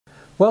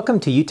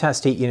Welcome to Utah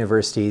State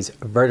University's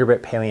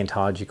Vertebrate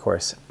Paleontology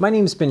course. My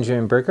name is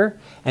Benjamin Berger,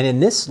 and in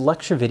this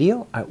lecture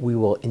video, we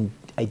will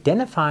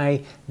identify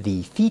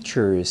the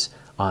features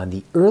on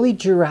the early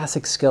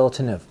Jurassic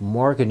skeleton of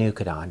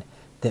Morganucodon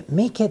that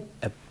make it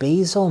a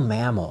basal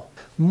mammal.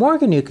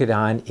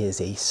 Morganucodon is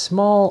a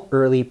small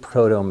early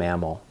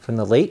proto-mammal from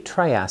the late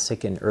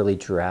Triassic and early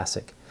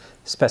Jurassic.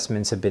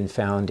 Specimens have been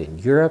found in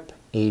Europe,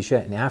 Asia,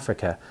 and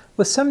Africa,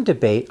 with some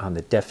debate on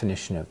the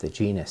definition of the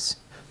genus.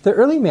 The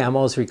early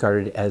mammal is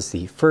regarded as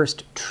the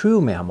first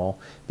true mammal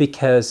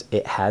because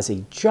it has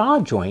a jaw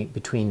joint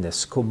between the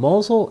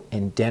scomosal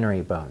and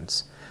dentary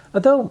bones.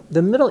 Although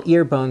the middle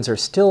ear bones are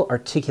still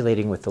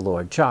articulating with the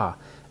lower jaw,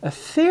 a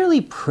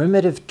fairly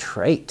primitive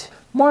trait.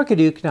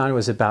 Morganucodon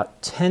was about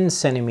 10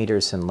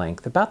 centimeters in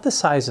length, about the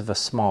size of a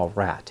small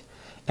rat,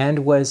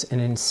 and was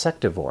an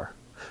insectivore.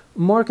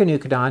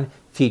 Morganucodon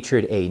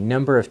featured a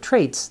number of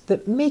traits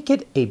that make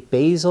it a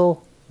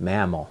basal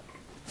mammal.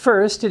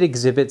 First, it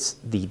exhibits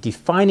the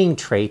defining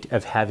trait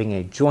of having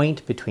a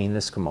joint between the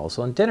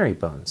scomosal and dentary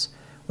bones,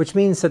 which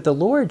means that the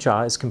lower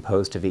jaw is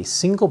composed of a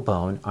single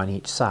bone on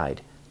each side,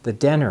 the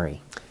dentary.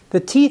 The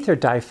teeth are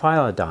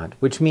diphyllodont,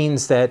 which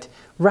means that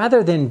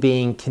rather than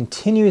being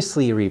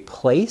continuously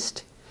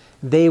replaced,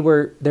 there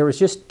was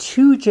just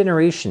two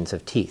generations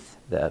of teeth,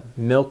 the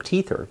milk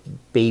teeth or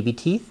baby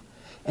teeth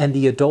and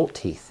the adult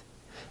teeth.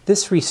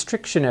 This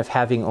restriction of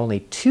having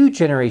only two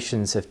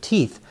generations of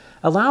teeth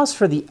allows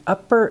for the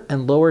upper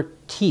and lower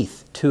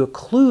teeth to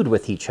occlude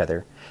with each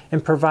other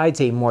and provides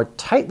a more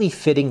tightly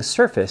fitting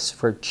surface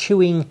for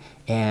chewing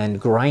and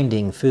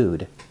grinding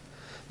food.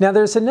 Now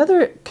there's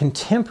another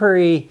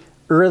contemporary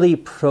early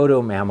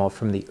proto-mammal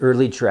from the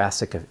early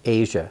Jurassic of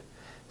Asia,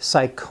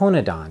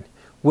 Psychonodon,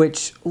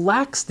 which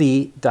lacks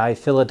the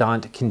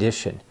diphyllodont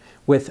condition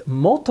with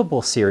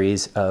multiple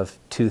series of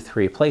tooth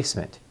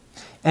replacement,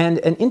 and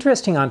an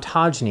interesting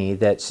ontogeny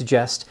that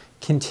suggests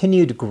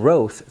continued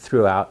growth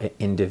throughout an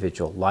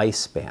individual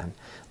lifespan,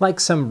 like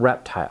some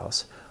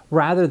reptiles,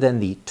 rather than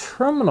the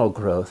terminal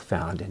growth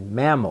found in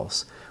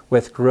mammals,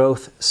 with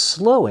growth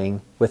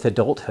slowing with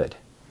adulthood.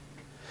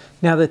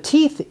 Now the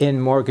teeth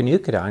in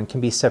Morganucodon can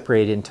be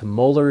separated into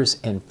molars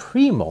and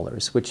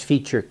premolars, which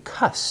feature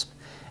cusps,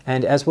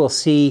 and as we'll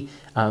see,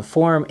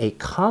 form a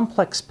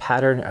complex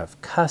pattern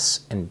of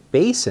cusps and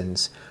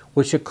basins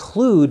which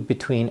occlude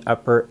between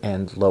upper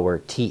and lower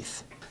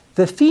teeth.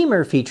 The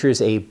femur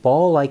features a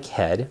ball-like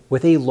head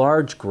with a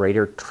large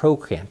greater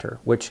trochanter,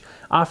 which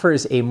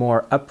offers a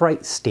more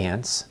upright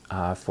stance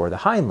for the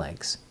hind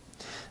legs.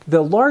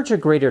 The larger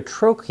greater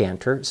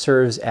trochanter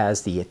serves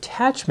as the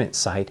attachment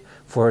site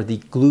for the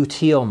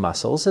gluteal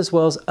muscles as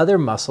well as other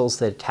muscles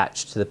that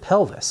attach to the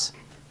pelvis.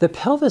 The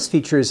pelvis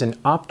features an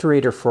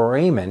obturator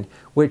foramen,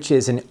 which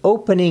is an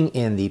opening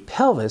in the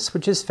pelvis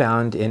which is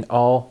found in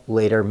all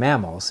later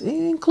mammals,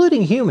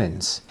 including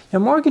humans. Now,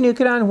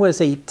 Morganucodon was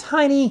a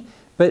tiny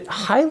but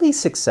highly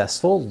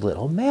successful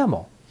little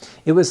mammal.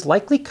 It was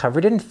likely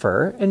covered in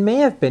fur and may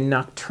have been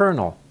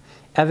nocturnal.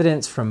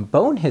 Evidence from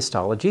bone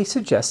histology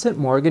suggests that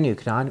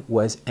Morganucodon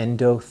was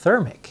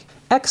endothermic.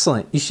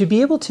 Excellent! You should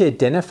be able to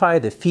identify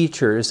the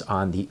features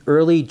on the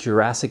early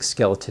Jurassic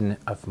skeleton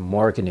of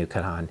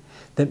Morganucodon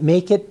that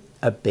make it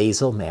a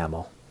basal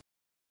mammal.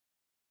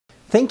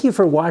 Thank you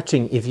for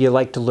watching. If you'd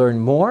like to learn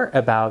more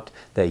about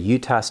the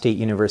Utah State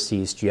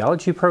University's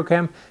geology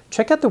program,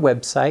 check out the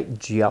website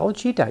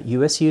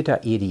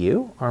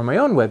geology.usu.edu or my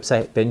own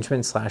website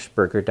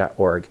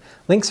benjamin-berger.org.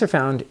 Links are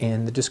found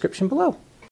in the description below.